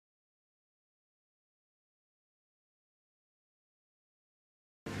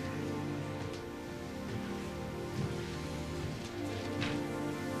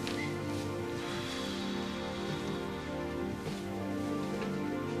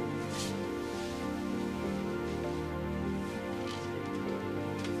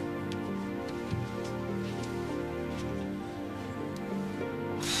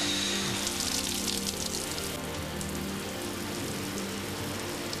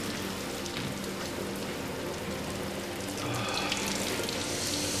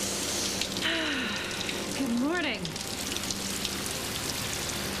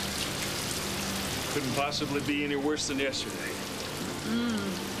possibly be any worse than yesterday?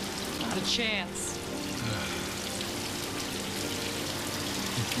 Not a chance.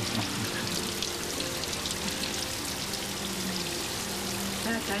 In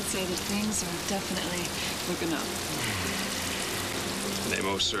fact, I'd say that things are definitely looking up. They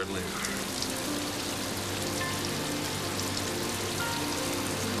most certainly are.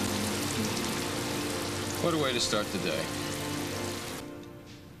 What a way to start the day.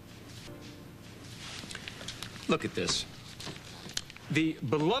 Look at this. The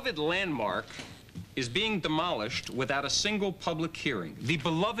beloved landmark is being demolished without a single public hearing. The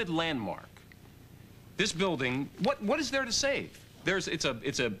beloved landmark. This building, what is there to save? It's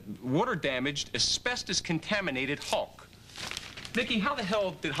a water-damaged, asbestos-contaminated hulk. Vicki, how the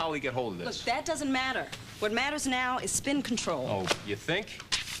hell did Holly get hold of this? Look, that doesn't matter. What matters now is spin control. Oh, you think?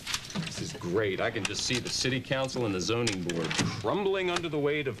 This is great. I can just see the city council and the zoning board crumbling under the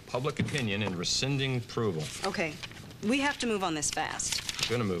weight of public opinion and rescinding approval. Okay, we have to move on this fast.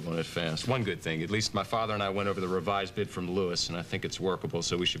 I'm gonna move on it fast. One good thing, at least my father and I went over the revised bid from Lewis, and I think it's workable,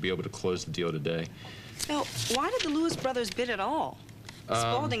 so we should be able to close the deal today. Now, why did the Lewis brothers bid at all?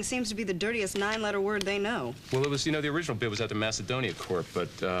 Spaulding seems to be the dirtiest 9-letter word they know. Well, it was, the original bid was at the Macedonia Corp, but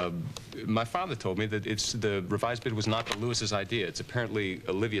my father told me that the revised bid was not the Lewis's idea. It's apparently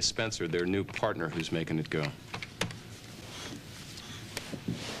Olivia Spencer, their new partner, who's making it go.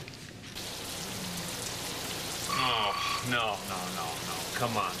 Oh, no.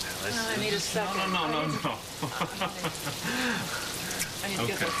 Come on now. No, I need a second. No. I need to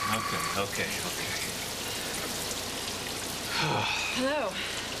get this. Okay. Hello.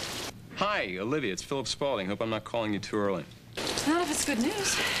 Hi, Olivia. It's Phillip Spaulding. Hope I'm not calling you too early. Not if it's good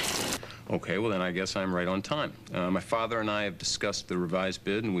news. Okay, well, then I guess I'm right on time. My father and I have discussed the revised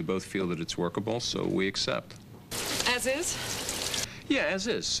bid, and we both feel that it's workable, so we accept. As is? Yeah, as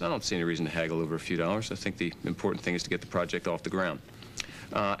is. I don't see any reason to haggle over a few dollars. I think the important thing is to get the project off the ground.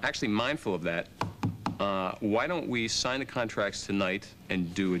 Actually, mindful of that, why don't we sign the contracts tonight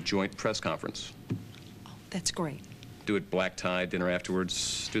and do a joint press conference? Oh, that's great. Do it black tie, dinner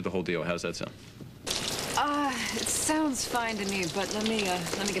afterwards, do the whole deal. How's that sound? It sounds fine to me, but let me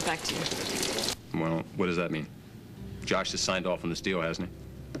get back to you. Well, what does that mean? Josh has signed off on this deal, hasn't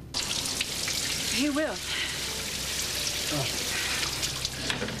he? He will.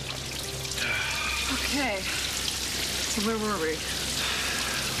 Okay. So where were we?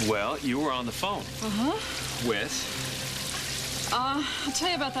 Well, you were on the phone. Uh-huh. With? I'll tell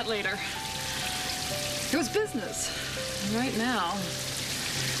you about that later. It was business. And right now,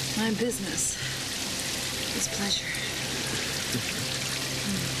 my business is pleasure.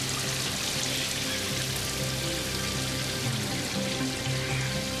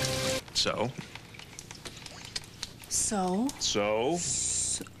 So? So?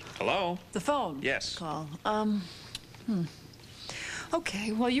 Hello? The phone. Yes. Call.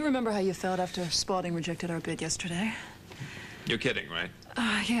 Okay, well, you remember how you felt after Spaulding rejected our bid yesterday? You're kidding, right?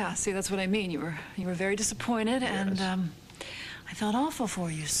 Yeah, see, that's what I mean. You were very disappointed, yes. And, I felt awful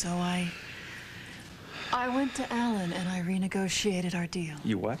for you, so I went to Alan and I renegotiated our deal.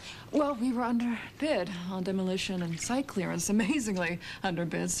 You what? Well, we were under bid on demolition and site clearance, amazingly under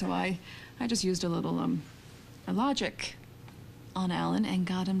bid, so I just used a little, logic on Alan and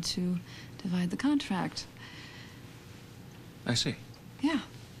got him to divide the contract. I see. Yeah.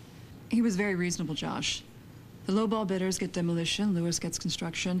 He was very reasonable, Josh. The lowball bidders get demolition, Lewis gets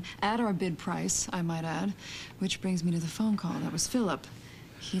construction, at our bid price, I might add, which brings me to the phone call. That was Phillip.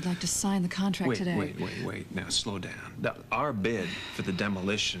 He'd like to sign the contract today. Wait. Now, slow down. Our bid for the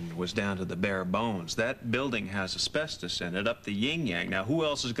demolition was down to the bare bones. That building has asbestos in it, up the yin-yang. Now, who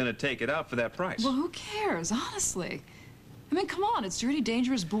else is going to take it out for that price? Well, who cares, honestly? I mean, come on, it's dirty,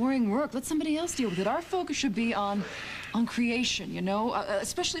 dangerous, boring work. Let somebody else deal with it. Our focus should be on creation, you know,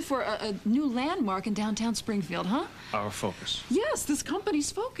 especially for a new landmark in downtown Springfield, huh? Our focus? Yes, this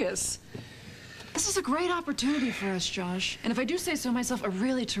company's focus. This is a great opportunity for us, Josh. And if I do say so myself, a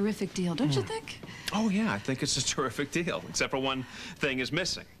really terrific deal, don't you think? Oh, yeah, I think it's a terrific deal, except for one thing is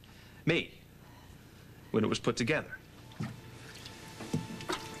missing. Me. When it was put together.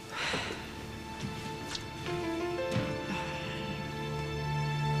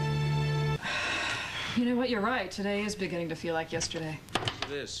 You know what, you're right. Today is beginning to feel like yesterday.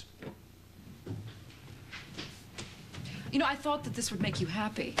 It is. You know, I thought that this would make you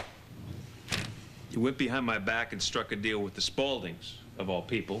happy. You went behind my back and struck a deal with the Spauldings, of all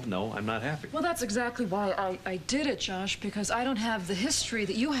people. No, I'm not happy. Well, that's exactly why I did it, Josh, because I don't have the history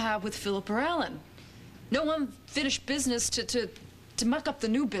that you have with Phillip or Alan. No unfinished business to muck up the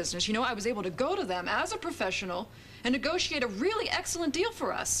new business. You know, I was able to go to them as a professional and negotiate a really excellent deal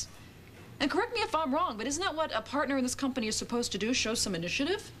for us. And correct me if I'm wrong, but isn't that what a partner in this company is supposed to do? Show some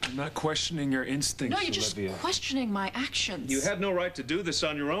initiative? I'm not questioning your instincts, No, you're just Olivia. questioning my actions. You have no right to do this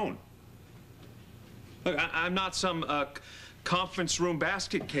on your own. Look, I'm not some conference room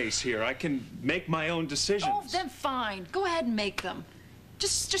basket case here. I can make my own decisions. Oh, then fine. Go ahead and make them.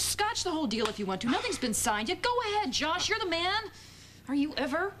 Just scotch the whole deal if you want to. Nothing's been signed yet. Go ahead, Josh. You're the man. Are you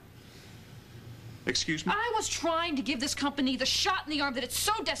ever? Excuse me? I was trying to give this company the shot in the arm that it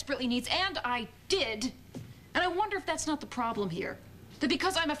so desperately needs, and I did. And I wonder if that's not the problem here. That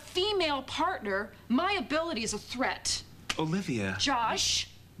because I'm a female partner, my ability is a threat. Olivia. Josh,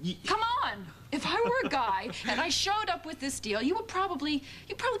 come on. If I were a guy and I showed up with this deal, you'd probably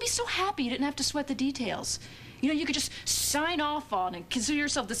be so happy you didn't have to sweat the details. You know, you could just sign off on and consider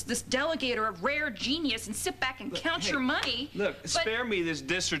yourself this delegator of rare genius and sit back and count your money. Look, spare me this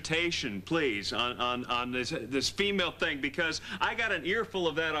dissertation, please, on this female thing, because I got an earful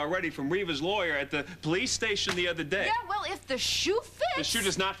of that already from Reva's lawyer at the police station the other day. Yeah, well, if the shoe fits... The shoe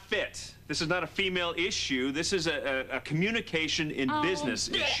does not fit. This is not a female issue. This is a communication in business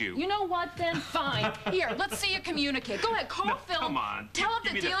issue. You know what, then? Fine. Here, let's see you communicate. Go ahead, call Phil. Come on. Tell him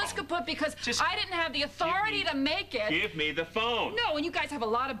Give the me deal the is phone. kaput because Just I didn't have the authority to make it. Give me the phone. No, and you guys have a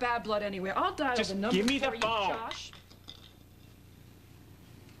lot of bad blood anyway. I'll dial Just the number give me the for you, phone. Josh.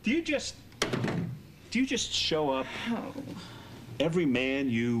 Do you just show up every man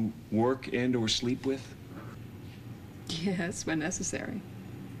you work and or sleep with? Yes, when necessary.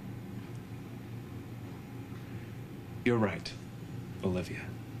 You're right, Olivia.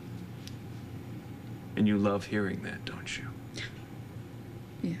 And you love hearing that, don't you?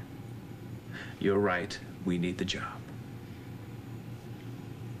 Yeah. You're right. We need the job.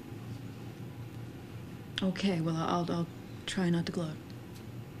 Okay, well, I'll try not to gloat.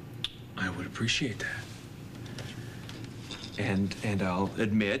 I would appreciate that. And I'll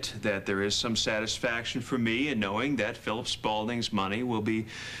admit that there is some satisfaction for me in knowing that Phillip Spaulding's money will be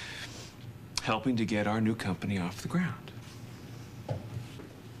helping to get our new company off the ground.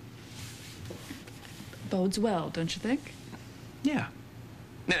 Bodes well, don't you think? Yeah.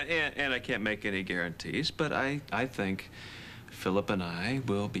 And I can't make any guarantees, but I think Phillip and I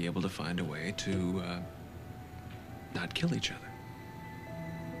will be able to find a way to not kill each other.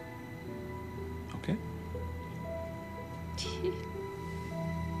 Okay?